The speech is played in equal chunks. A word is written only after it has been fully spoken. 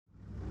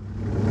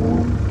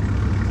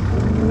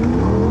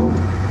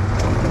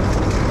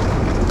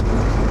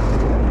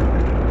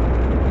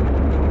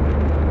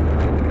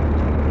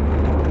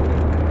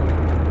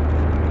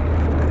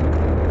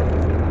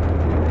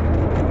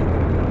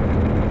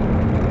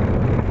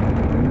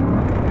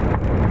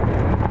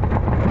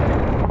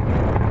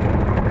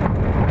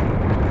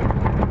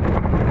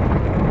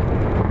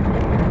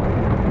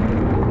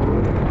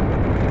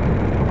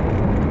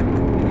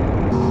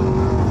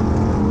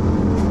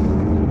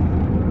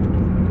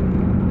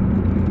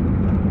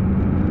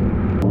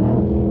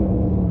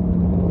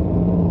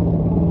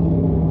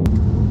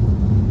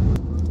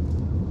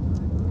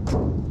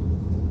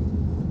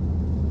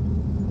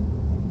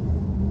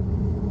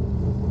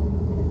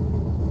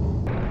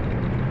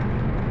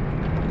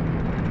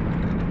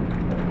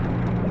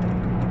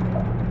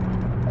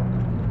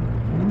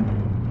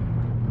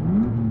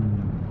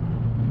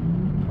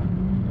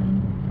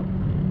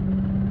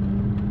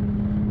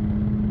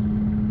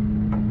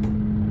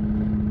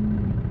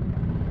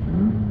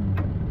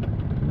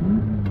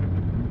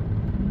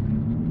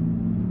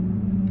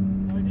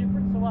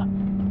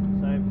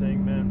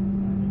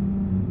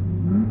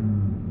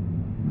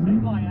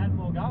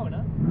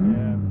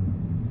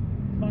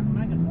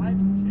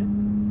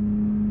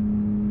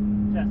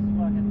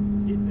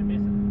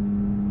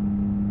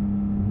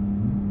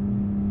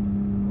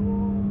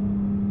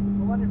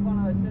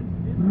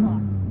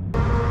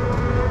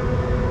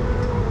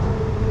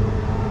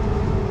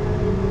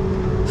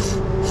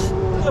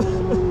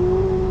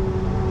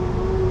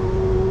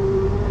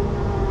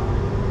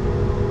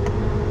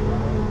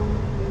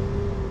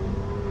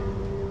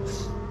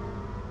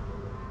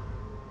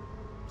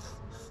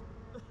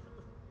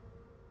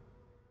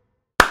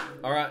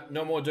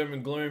all doom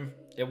and gloom.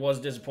 It was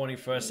a disappointing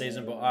first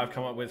season, but I've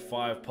come up with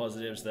 5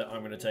 positives that I'm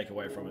going to take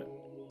away from it.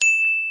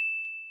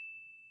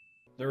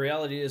 The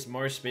reality is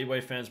most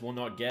Speedway fans will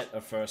not get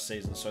a first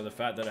season, so the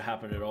fact that it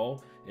happened at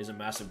all is a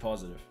massive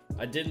positive.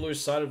 I did lose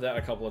sight of that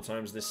a couple of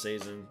times this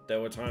season. There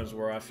were times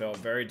where I felt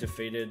very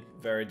defeated,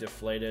 very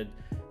deflated,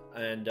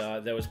 and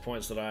there was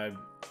points that I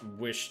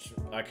wished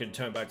I could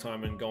turn back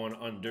time and go and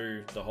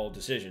undo the whole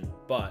decision.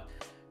 But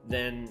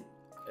then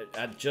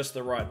at just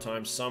the right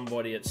time,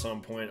 somebody at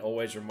some point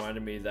always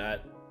reminded me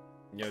that,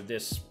 you know,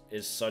 this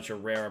is such a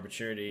rare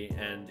opportunity,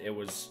 and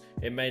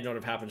it may not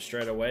have happened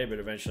straight away, but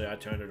eventually I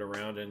turned it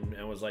around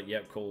and was like,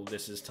 yep, cool,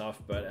 this is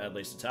tough, but at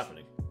least it's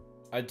happening.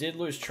 I did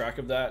lose track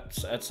of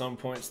that at some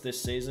points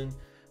this season.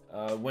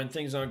 When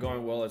things aren't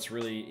going well, it's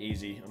really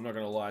easy, I'm not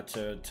going to lie,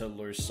 to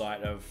lose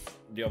sight of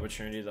the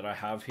opportunity that I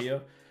have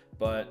here.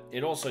 But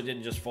it also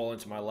didn't just fall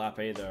into my lap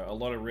either. A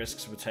lot of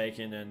risks were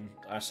taken, and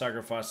I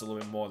sacrificed a little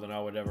bit more than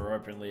I would ever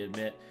openly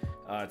admit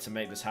to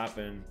make this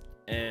happen.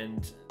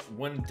 And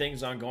when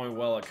things aren't going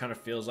well, it kind of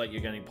feels like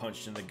you're getting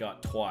punched in the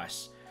gut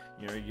twice.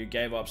 You know, you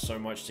gave up so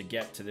much to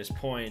get to this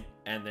point,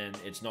 and then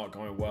it's not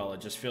going well.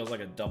 It just feels like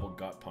a double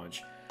gut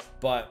punch.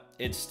 But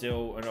it's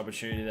still an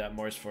opportunity that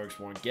most folks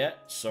won't get.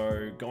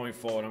 So going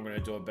forward, I'm going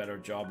to do a better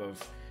job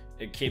of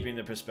keeping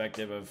the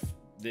perspective of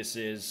this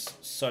is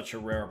such a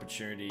rare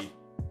opportunity.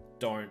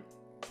 Don't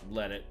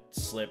let it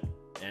slip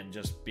and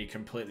just be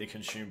completely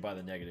consumed by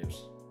the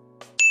negatives.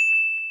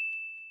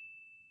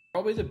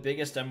 Probably the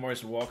biggest and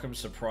most welcome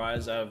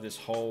surprise out of this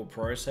whole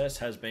process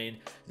has been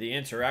the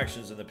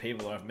interactions and the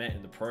people that I've met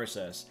in the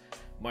process.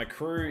 My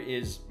crew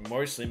is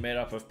mostly made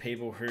up of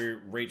people who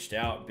reached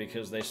out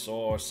because they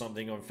saw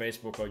something on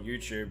Facebook or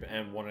YouTube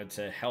and wanted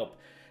to help.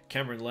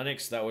 Cameron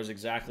Lennox, that was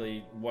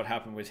exactly what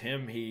happened with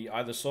him. He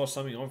either saw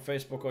something on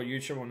Facebook or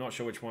YouTube, I'm not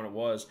sure which one it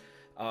was,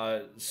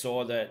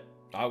 saw that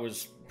I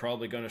was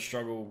probably going to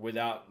struggle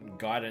without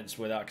guidance,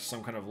 without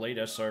some kind of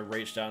leader, so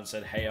reached out and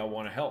said, hey, I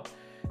want to help.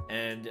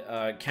 And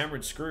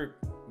Cameron Scroop,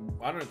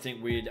 I don't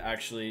think we'd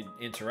actually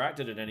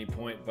interacted at any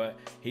point, but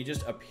he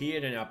just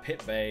appeared in our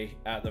pit bay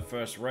at the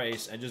first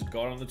race and just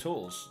got on the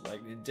tools.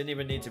 Like, it didn't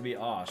even need to be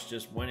asked,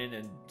 just went in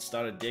and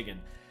started digging.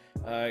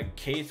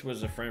 Keith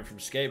was a friend from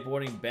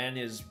skateboarding. Ben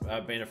has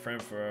been a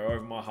friend for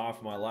over half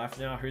of my life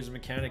now, who's a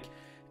mechanic.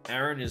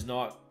 Aaron is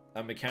not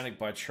a mechanic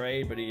by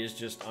trade, but he is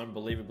just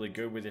unbelievably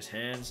good with his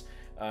hands.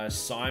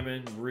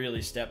 Simon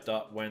really stepped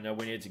up when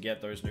we needed to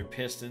get those new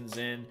pistons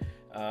in.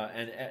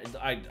 And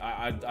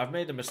I've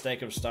made the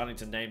mistake of starting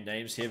to name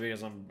names here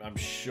because I'm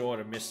sure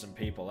to miss some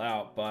people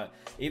out. But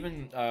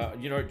even,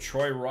 you know,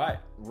 Troy Wright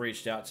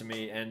reached out to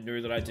me and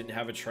knew that I didn't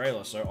have a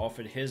trailer, so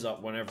offered his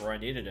up whenever I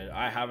needed it.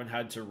 I haven't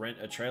had to rent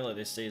a trailer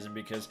this season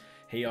because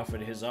he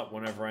offered his up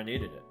whenever I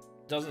needed it.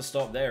 Doesn't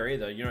stop there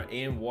either. You know,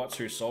 Ian Watts,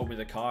 who sold me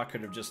the car,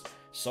 could have just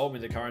sold me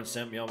the car and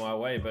sent me on my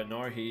way, but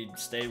no, he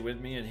stayed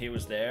with me and he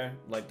was there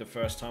like the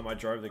first time I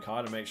drove the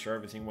car to make sure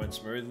everything went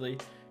smoothly.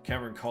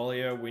 Cameron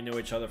Collier, we knew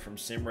each other from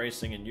sim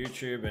racing and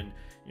YouTube, and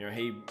you know,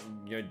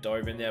 he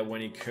dove in there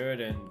when he could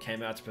and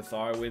came out to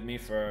Pithara with me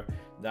for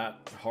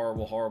that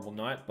horrible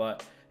night.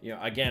 But you know,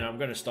 again, I'm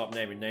going to stop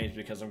naming names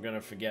because I'm going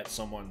to forget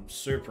someone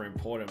super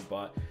important.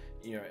 But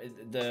you know,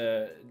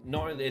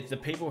 the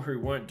people who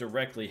weren't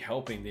directly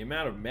helping, the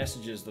amount of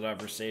messages that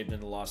I've received in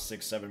the last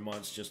 6-7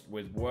 months, just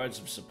with words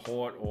of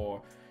support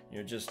or, you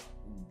know, just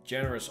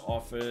generous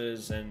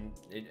offers, and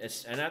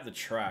and at the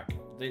track,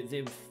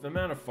 the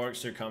amount of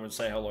folks who come and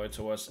say hello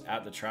to us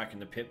at the track in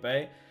the pit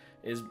bay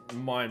is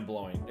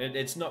mind-blowing.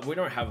 It's not, we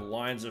don't have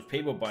lines of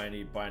people by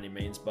any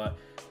means, but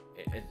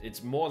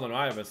it's more than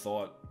I ever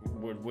thought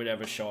would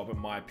ever show up at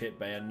my pit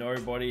bay. And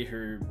nobody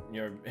who,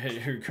 you know,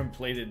 who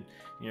completed,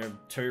 you know,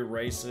 2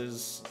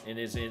 races in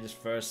his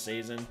first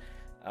season,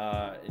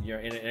 you know,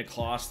 in a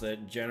class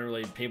that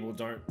generally people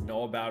don't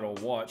know about or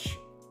watch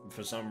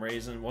for some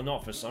reason. Well,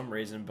 not for some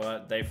reason,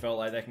 but they felt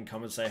like they can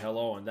come and say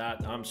hello, and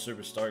that I'm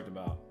super stoked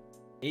about.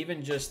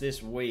 Even just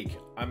this week,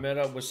 I met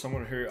up with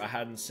someone who I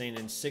hadn't seen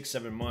in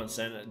 6-7 months,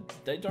 and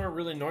they don't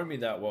really know me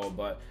that well,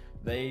 but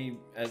they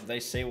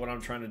see what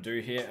I'm trying to do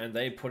here, and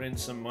they put in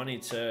some money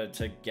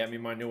to get me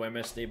my new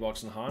MSD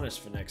box and harness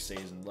for next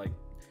season. Like,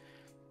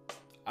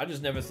 I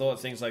just never thought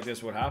things like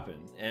this would happen,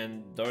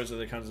 and those are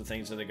the kinds of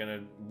things that are going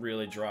to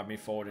really drive me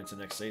forward into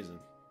next season.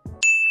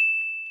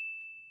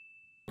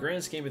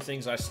 Grand scheme of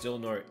things, I still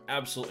know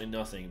absolutely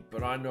nothing,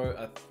 but I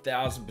know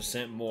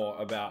 1000% more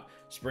about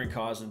sprint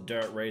cars and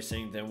dirt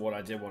racing than what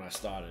I did when I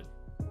started.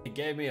 It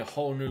gave me a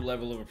whole new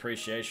level of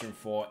appreciation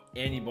for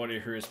anybody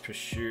who has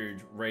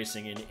pursued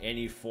racing in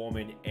any form,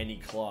 in any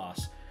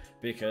class.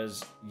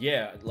 Because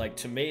yeah, like,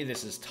 to me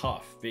this is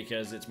tough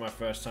because it's my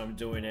first time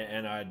doing it,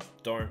 and I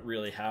don't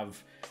really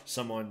have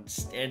someone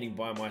standing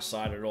by my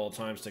side at all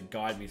times to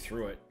guide me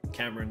through it.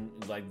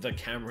 The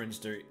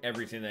Camerons do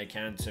everything they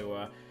can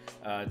to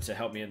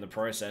help me in the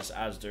process,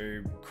 as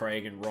do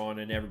Craig and Ron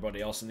and everybody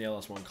else in the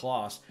LS1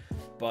 class.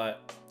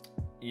 But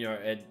you know,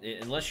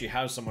 unless you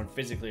have someone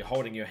physically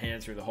holding your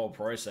hand through the whole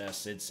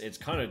process, it's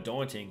kind of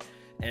daunting.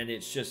 And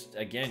it's just,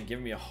 again,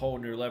 giving me a whole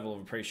new level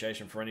of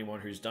appreciation for anyone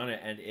who's done it.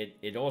 And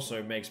it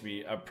also makes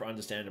me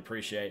understand and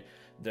appreciate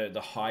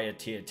the higher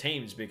tier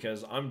teams,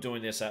 because I'm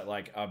doing this at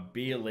like a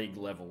beer league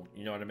level,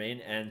 you know what I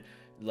mean? And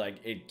like,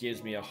 it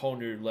gives me a whole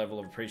new level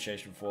of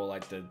appreciation for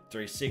like the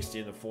 360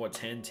 and the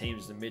 410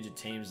 teams, the midget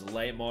teams, the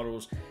late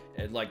models,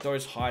 and like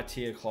those high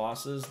tier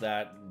classes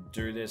that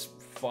do this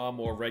far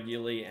more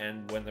regularly.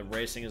 And when the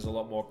racing is a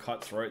lot more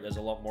cutthroat, there's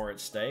a lot more at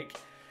stake.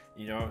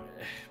 You know,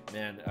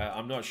 man,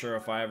 I'm not sure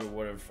if I ever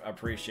would have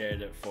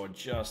appreciated it for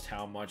just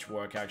how much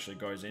work actually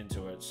goes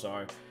into it.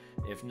 So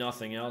if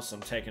nothing else, I'm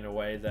taking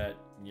away that,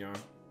 you know,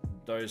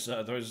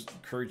 those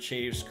crew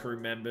chiefs, crew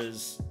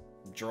members,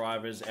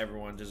 drivers,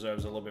 everyone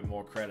deserves a little bit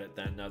more credit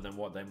than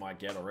what they might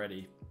get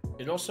already.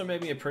 It also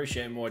made me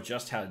appreciate more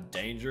just how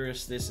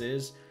dangerous this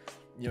is.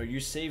 You know, you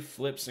see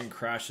flips and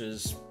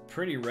crashes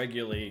pretty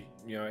regularly,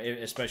 you know,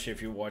 especially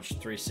if you watch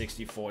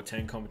 360,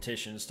 410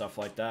 competitions, stuff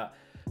like that.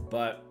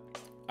 But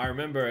I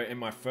remember in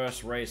my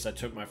first race, I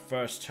took my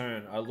first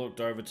turn, I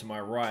looked over to my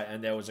right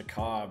and there was a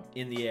car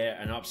in the air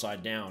and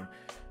upside down.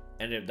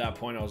 And at that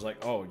point I was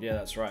like, oh yeah,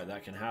 that's right,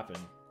 that can happen.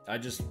 I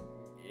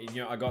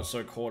got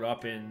so caught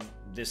up in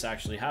this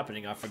actually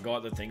happening, I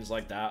forgot that things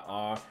like that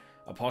are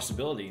a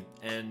possibility.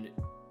 And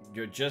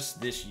just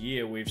this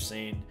year we've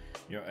seen,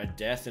 you know, a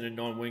death in a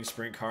non-wing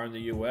sprint car in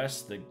the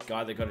US, the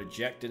guy that got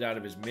ejected out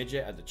of his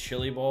midget at the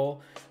Chili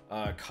Bowl,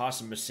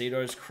 Carson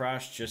Macedo's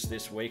crashed just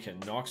this week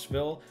at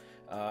Knoxville.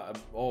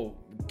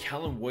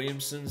 Callum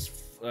Williamson's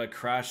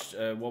crashed,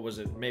 what was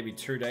it, maybe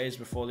 2 days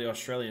before the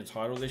Australian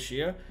title this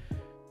year.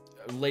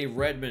 Lee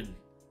Redmond,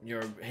 you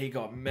know, he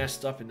got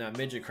messed up in that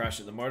midget crash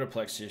at the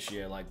Motorplex this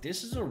year. Like,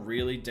 this is a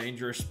really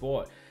dangerous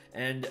sport.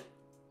 And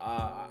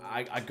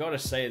I gotta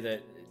say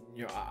that,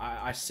 you know,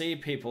 I see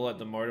people at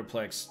the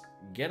Motorplex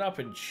get up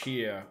and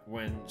cheer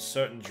when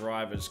certain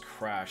drivers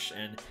crash.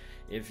 And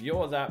if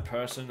you're that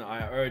person,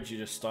 I urge you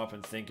to stop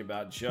and think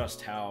about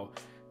just how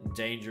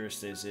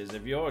dangerous this is.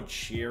 If you're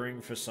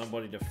cheering for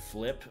somebody to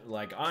flip,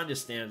 like, I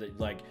understand that,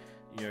 like,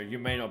 you know, you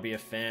may not be a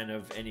fan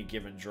of any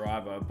given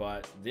driver,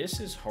 but this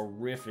is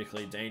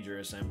horrifically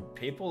dangerous, and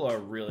people are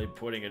really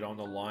putting it on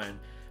the line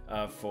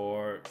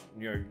for,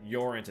 you know,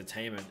 your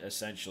entertainment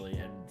essentially,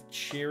 and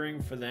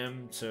cheering for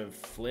them to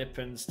flip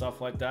and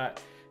stuff like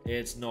that.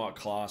 It's not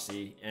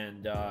classy,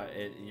 and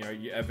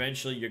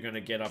eventually you're going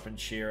to get up and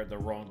cheer at the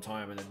wrong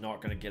time, and they're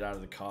not going to get out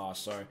of the car.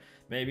 So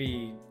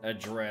maybe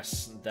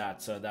address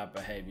that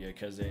behavior,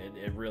 because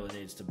it really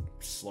needs to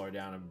slow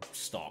down and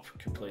stop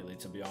completely,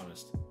 to be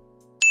honest.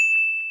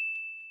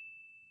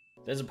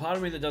 There's a part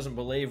of me that doesn't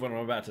believe what I'm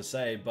about to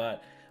say,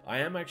 but I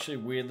am actually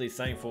weirdly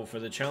thankful for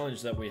the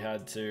challenge that we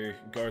had to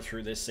go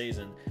through this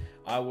season.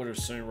 I would have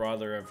soon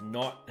rather have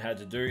not had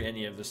to do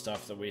any of the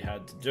stuff that we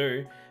had to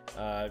do,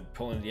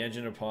 pulling the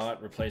engine apart,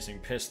 replacing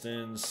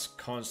pistons,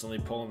 constantly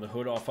pulling the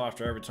hood off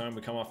after every time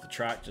we come off the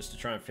track just to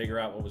try and figure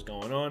out what was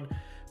going on.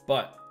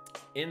 But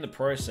in the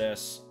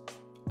process,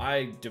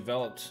 I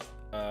developed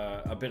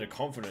a bit of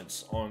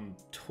confidence on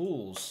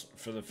tools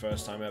for the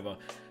first time ever.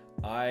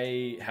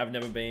 I have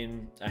never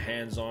been a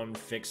hands-on,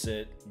 fix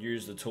it,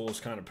 use the tools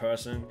kind of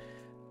person.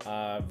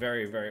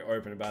 Very, very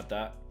open about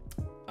that.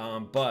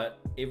 But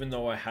even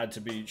though I had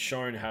to be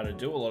shown how to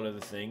do a lot of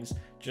the things,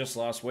 just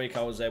last week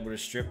I was able to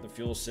strip the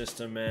fuel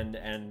system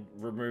and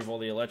remove all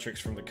the electrics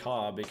from the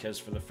car, because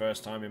for the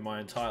first time in my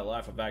entire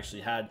life I've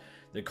actually had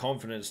the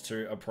confidence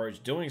to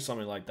approach doing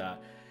something like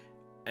that.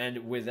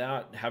 And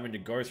without having to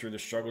go through the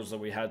struggles that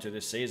we had to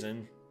this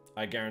season,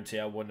 I guarantee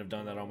I wouldn't have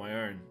done that on my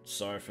own.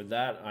 So for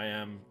that, I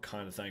am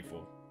kind of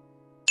thankful.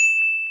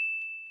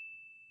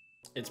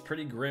 It's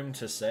pretty grim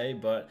to say,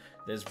 but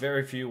there's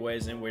very few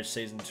ways in which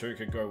Season 2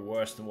 could go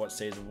worse than what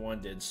Season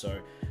 1 did, so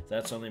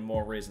that's only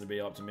more reason to be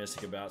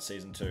optimistic about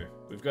Season 2.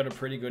 We've got a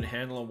pretty good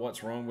handle on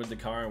what's wrong with the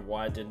car and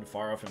why it didn't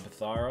fire off in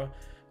Pithara.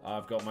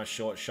 I've got my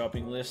short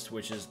shopping list,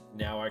 which is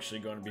now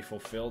actually going to be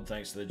fulfilled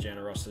thanks to the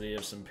generosity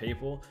of some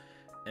people.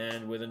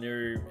 And with a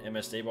new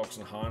MSD box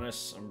and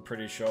harness, I'm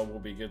pretty sure we'll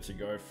be good to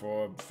go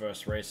for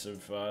first race of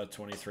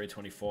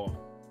 23-24.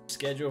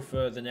 Schedule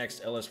for the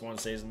next LS1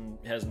 season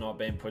has not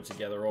been put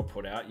together or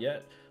put out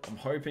yet. I'm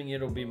hoping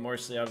it'll be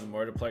mostly out of the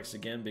Motorplex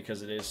again,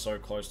 because it is so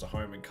close to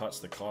home and cuts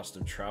the cost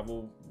of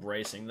travel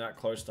racing that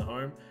close to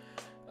home.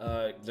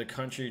 The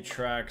country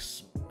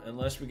tracks,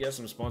 unless we get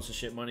some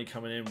sponsorship money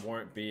coming in,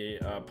 won't be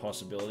a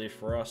possibility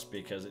for us,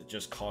 because it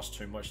just costs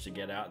too much to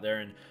get out there,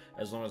 and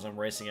as long as I'm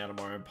racing out of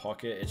my own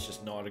pocket, it's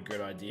just not a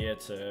good idea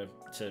to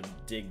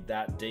dig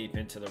that deep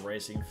into the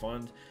racing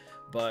fund.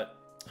 But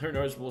who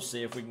knows, we'll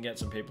see if we can get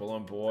some people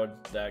on board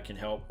that can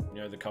help, you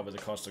know, to cover the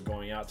cost of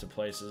going out to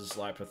places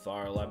like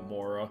Pithara, like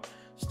Mora,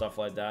 stuff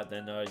like that.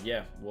 Then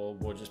yeah,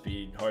 we'll just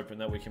be hoping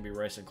that we can be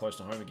racing close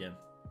to home again.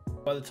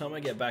 By the time I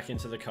get back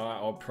into the car,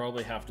 I'll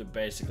probably have to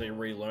basically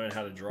relearn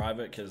how to drive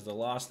it, because the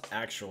last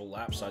actual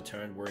laps I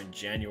turned were in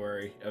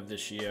January of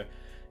this year.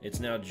 It's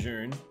now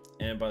June,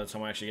 and by the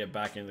time I actually get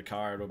back in the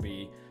car, it'll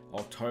be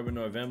October,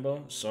 November.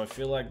 So I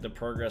feel like the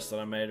progress that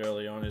I made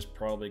early on is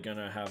probably going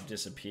to have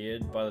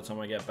disappeared by the time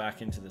I get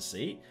back into the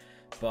seat.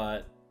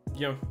 But,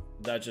 you know,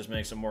 that just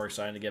makes it more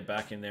exciting to get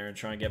back in there and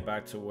try and get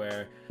back to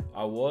where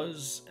I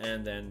was,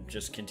 and then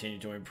just continue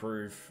to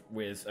improve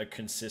with a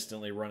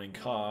consistently running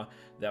car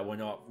that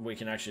we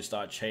can actually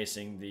start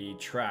chasing the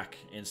track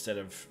instead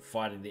of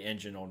fighting the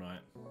engine all night.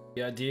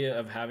 The idea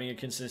of having a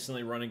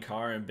consistently running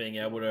car and being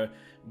able to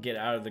get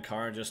out of the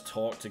car and just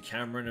talk to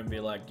Cameron and be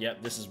like,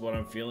 yep, this is what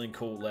I'm feeling,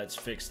 cool, let's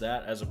fix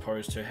that, as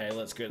opposed to, hey,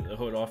 let's get the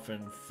hood off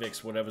and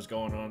fix whatever's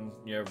going on,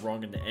 you know,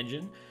 wrong in the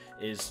engine,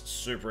 is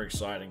super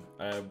exciting.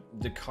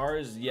 The car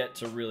is yet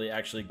to really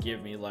actually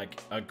give me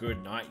like a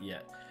good night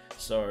yet,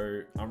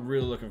 so I'm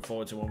really looking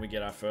forward to when we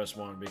get our first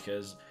one,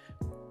 because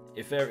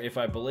if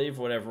I believe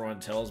what everyone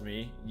tells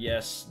me,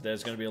 yes,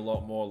 there's going to be a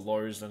lot more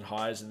lows than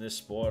highs in this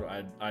sport.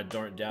 I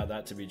don't doubt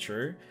that to be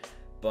true,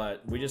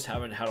 but we just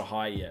haven't had a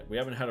high yet. We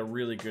haven't had a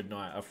really good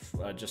night,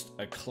 just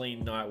a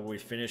clean night where we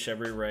finish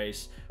every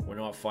race. We're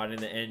not fighting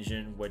the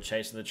engine, we're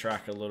chasing the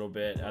track a little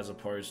bit, as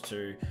opposed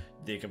to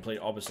the complete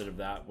opposite of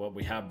that, what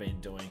we have been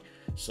doing.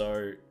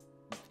 So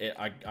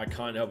I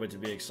can't help but to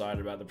be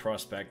excited about the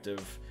prospect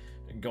of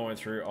going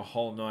through a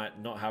whole night,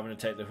 not having to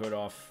take the hood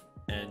off,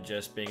 and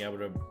just being able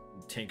to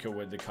tinker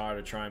with the car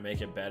to try and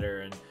make it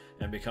better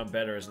and become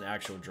better as an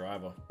actual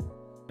driver.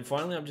 And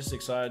finally, I'm just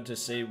excited to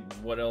see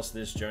what else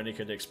this journey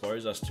could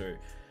expose us to.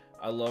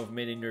 I love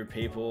meeting new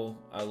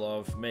people. I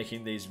love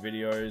making these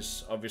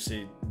videos.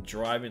 Obviously,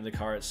 driving the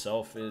car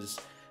itself is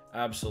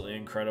absolutely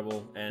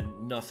incredible,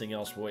 and nothing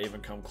else will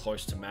even come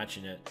close to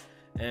matching it.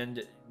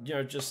 And, you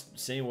know, just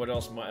seeing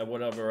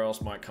whatever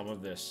else might come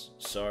of this.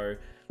 So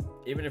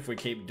even if we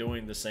keep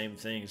doing the same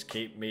things,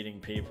 keep meeting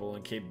people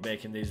and keep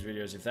making these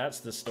videos, if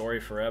that's the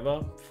story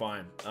forever,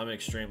 fine. I'm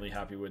extremely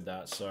happy with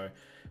that. So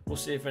we'll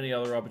see if any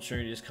other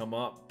opportunities come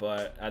up,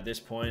 but at this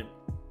point,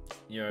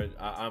 you know,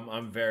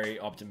 I'm very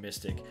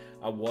optimistic.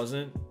 I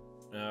wasn't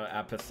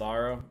at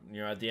Pithara.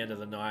 You know, at the end of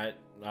the night,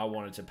 I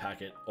wanted to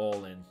pack it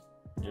all in,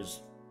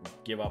 just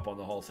give up on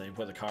the whole thing,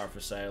 put the car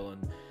for sale,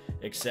 and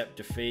accept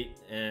defeat,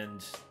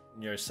 and,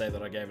 you know, say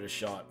that I gave it a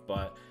shot.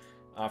 But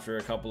after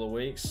a couple of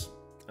weeks,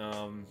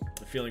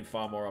 feeling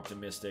far more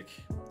optimistic,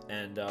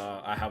 and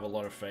I have a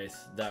lot of faith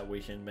that we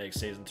can make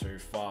season 2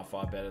 far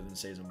better than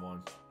season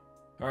 1.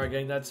 Alright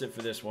gang, that's it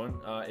for this one.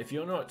 If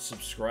you're not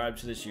subscribed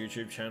to this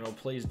YouTube channel,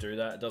 please do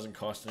that. It doesn't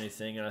cost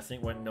anything, and I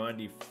think we're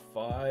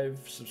 95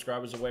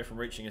 subscribers away from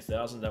reaching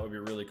 1,000. That would be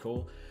really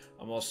cool.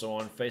 I'm also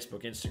on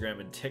Facebook,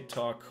 Instagram, and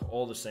TikTok,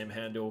 all the same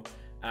handle,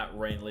 at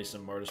Rain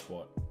Leeson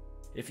Motorsport.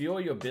 If you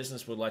or your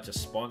business would like to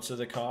sponsor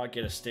the car,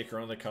 get a sticker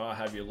on the car,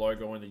 have your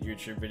logo in the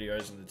YouTube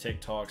videos and the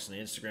TikToks and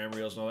the Instagram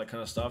reels and all that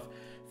kind of stuff,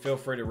 feel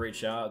free to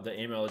reach out.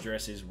 The email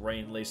address is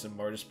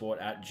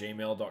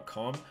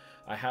rainleesonmotorsport@gmail.com.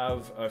 I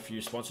have a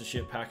few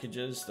sponsorship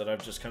packages that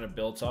I've just kind of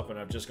built up, and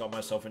I've just got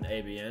myself an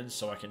ABN,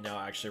 so I can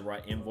now actually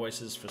write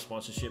invoices for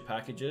sponsorship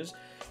packages.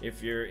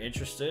 If you're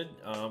interested,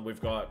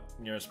 we've got,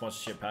 you know,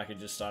 sponsorship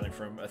packages starting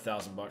from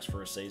 $1,000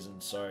 for a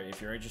season. So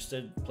if you're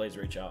interested, please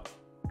reach out.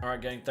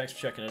 Alright gang, thanks for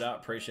checking it out.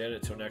 Appreciate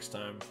it. Till next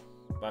time.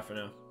 Bye for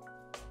now.